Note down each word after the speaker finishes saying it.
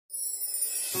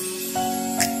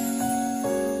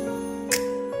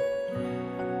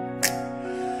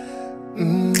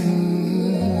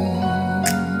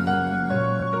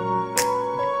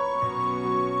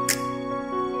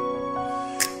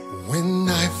When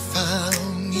I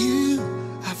found you,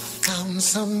 I found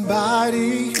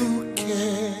somebody who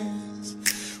cares.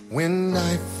 When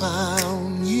I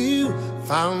found you,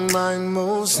 found my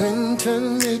most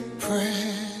intimate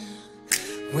prayer.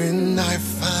 When I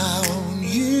found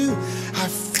you, I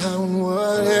found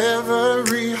what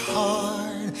every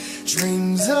heart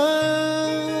dreams of.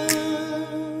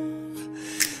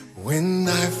 When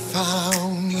I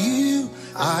found you,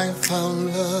 I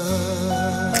found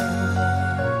love.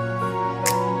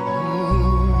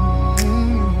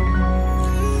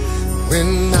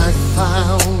 When I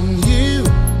found you,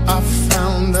 I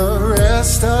found the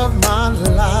rest of my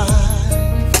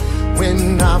life.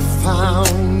 When I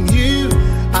found you,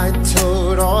 I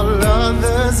told all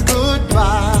others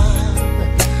goodbye.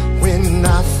 When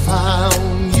I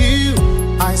found you,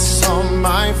 I saw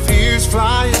my fears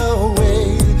fly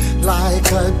away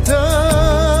like a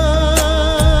dove.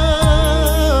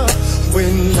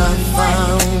 When I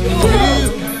found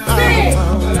you, I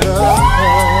found love.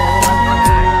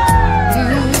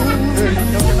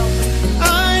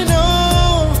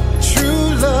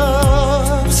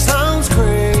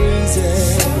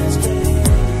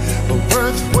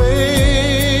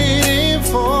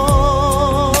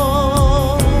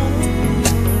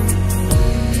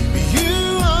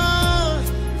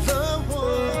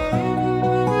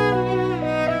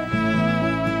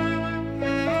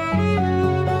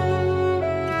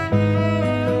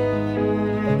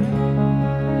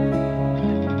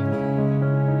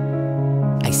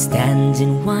 Stand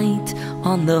in white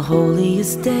on the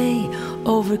holiest day,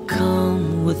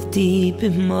 overcome with deep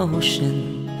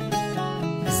emotion.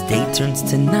 As day turns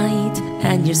to night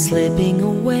and you're slipping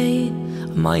away,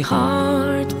 my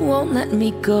heart won't let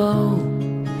me go.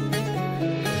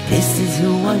 This is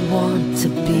who I want to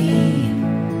be.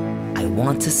 I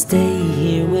want to stay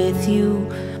here with you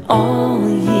all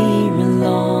year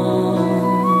long.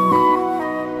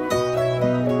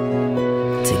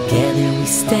 Together we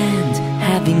stand,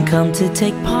 having come to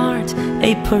take part,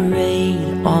 a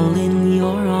parade all in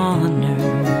your honor.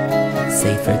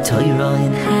 Safer Torah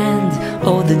in hand,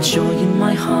 oh the joy in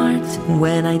my heart.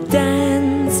 When I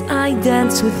dance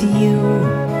with you.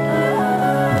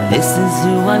 This is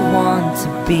who I want to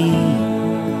be.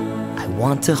 I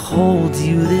want to hold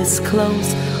you this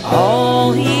close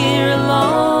all year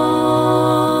long.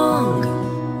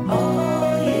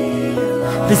 All year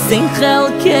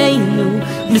long.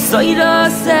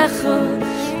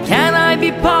 Can I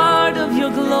be part of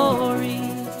your glory?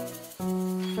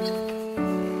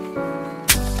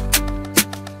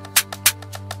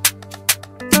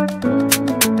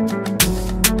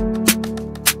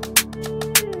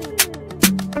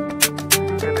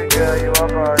 Baby girl, you are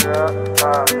murder.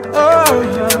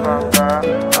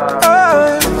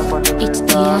 It's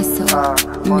the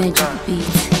magic beat.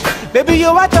 Baby, you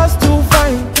are just too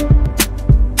fine.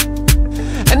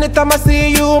 Anytime I see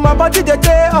you, my body they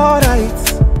day alright.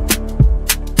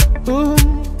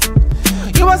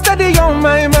 You are steady on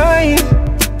my mind.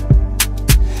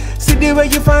 See the way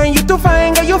you find, you too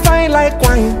fine, girl, you fine like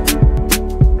wine.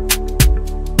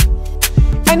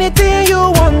 Anything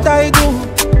you want, I do.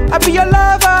 I be your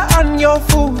lover and your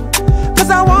fool, cause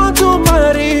I want to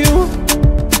marry you.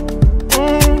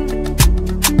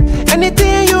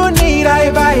 Anything you need,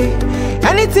 I buy.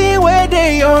 Anything where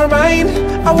they your mind,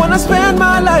 I wanna spend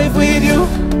my life with you.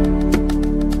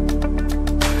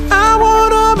 I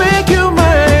wanna make you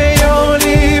my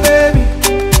only baby.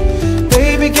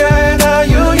 Baby girl, now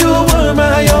you were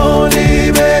my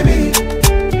only baby.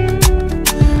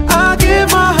 I'll give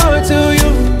my heart to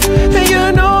you, and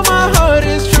you know my heart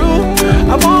is true.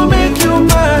 I wanna make you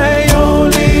my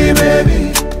only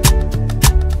baby.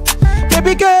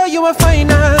 Baby girl, you are fine.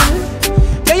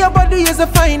 Yeah, your body is a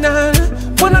final.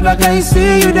 One other guy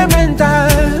see you the mental.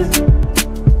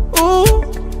 Ooh,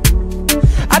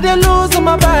 I dey lose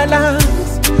my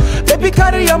balance. Baby,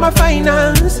 carry on my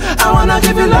finance. I wanna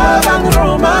give you love and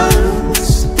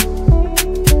romance.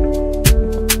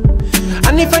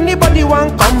 And if anybody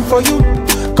want come for you,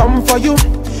 come for you.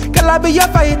 Girl, I be your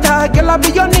fighter, girl, I be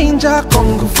your ninja,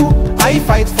 kung fu. I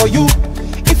fight for you.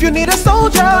 If you need a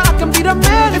soldier, I can be the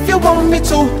man if you want me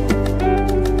to.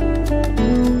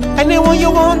 Anyone you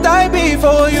want, I be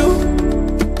for you.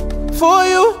 For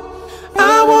you,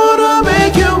 I wanna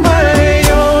make you